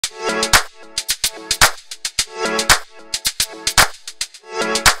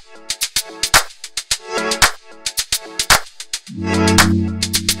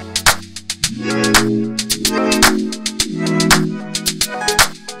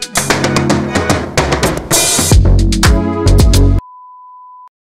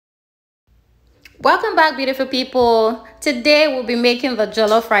Welcome back, beautiful people. Today we'll be making the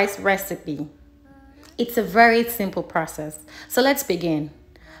jollof rice recipe. It's a very simple process. So let's begin.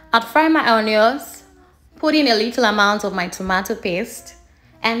 I'll fry my onions, put in a little amount of my tomato paste,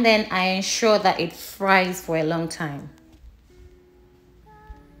 and then I ensure that it fries for a long time.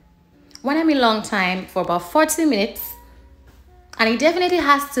 When I mean long time, for about 40 minutes, and it definitely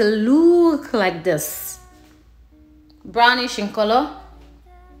has to look like this, brownish in color.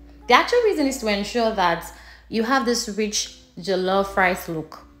 The actual reason is to ensure that you have this rich jollof rice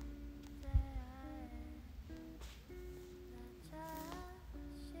look.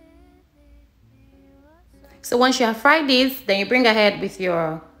 So once you have fried this, then you bring ahead with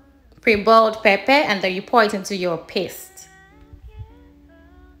your pre-boiled pepper and then you pour it into your paste.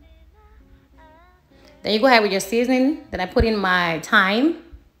 Then you go ahead with your seasoning. Then I put in my thyme,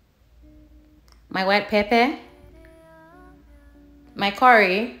 my white pepper, my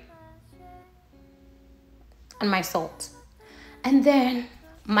curry, and my salt. And then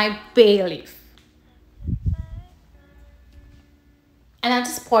my bay leaf. And at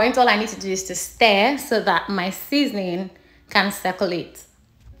this point, all I need to do is to stir so that my seasoning can circulate.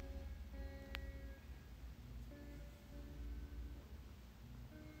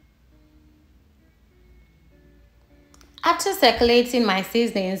 After circulating my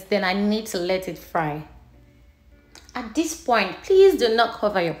seasonings, then I need to let it fry. At this point, please do not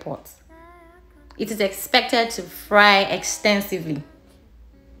cover your pot. It is expected to fry extensively.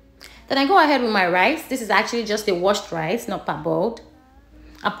 Then I go ahead with my rice. This is actually just a washed rice, not parboiled.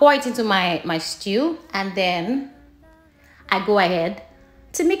 I pour it into my stew and then I go ahead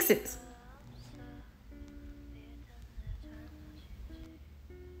to mix it.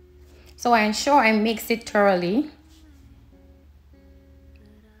 So I ensure I mix it thoroughly,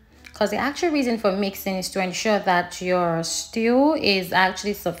 because the actual reason for mixing is to ensure that your stew is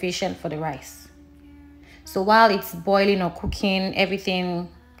actually sufficient for the rice. So while it's boiling or cooking, everything,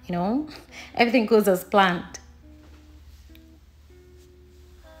 everything goes as planned.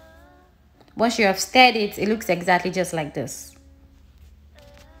 Once you have stirred it, it looks exactly just like this.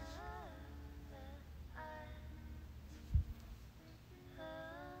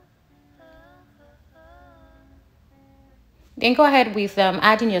 Then go ahead with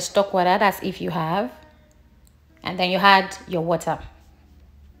adding your stock water, that's if you have. And then you add your water.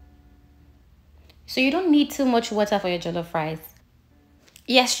 So you don't need too much water for your jollof rice.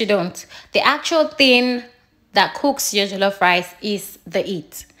 Yes, you don't. The actual thing that cooks your jollof rice is the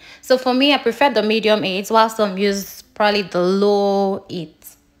heat. So for me, I prefer the medium heat, while some use probably the low heat.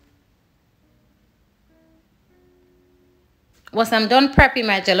 Once I'm done prepping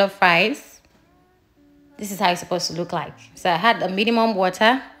my jollof rice, this is how it's supposed to look like. So I had the minimum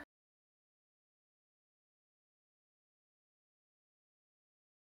water.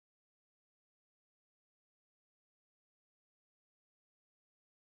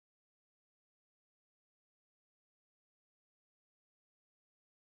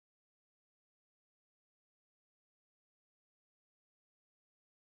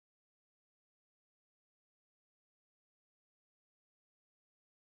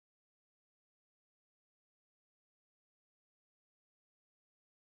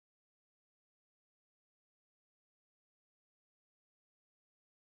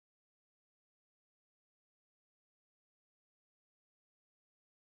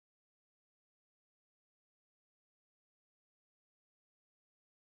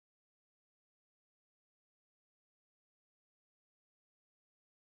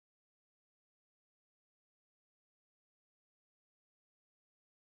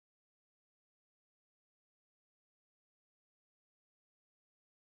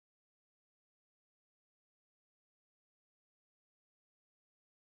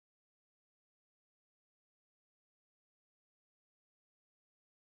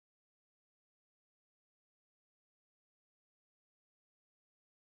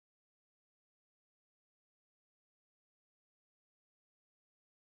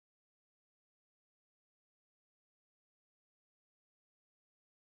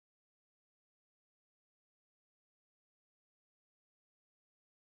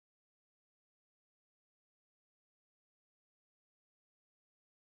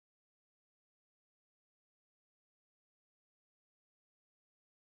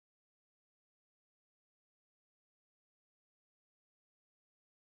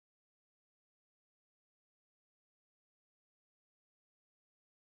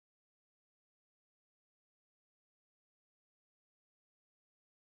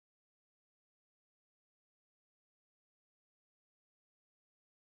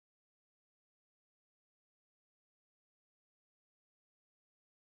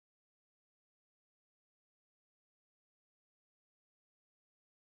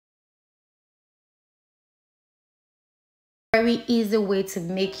 Very easy way to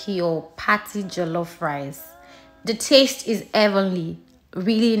make your patty jollof rice. The taste is heavenly,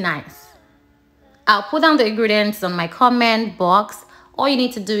 really nice. I'll put down the ingredients on my comment box. All you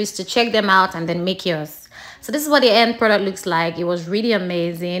need to do is to check them out and then make yours. So this is what the end product looks like. It was really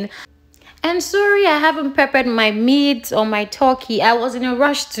amazing. And sorry I haven't prepared my meat or my turkey. I was in a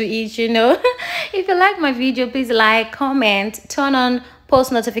rush to eat, you know. If you like my video, please like, comment, turn on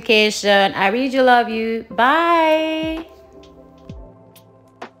post notification. I really do love you. Bye.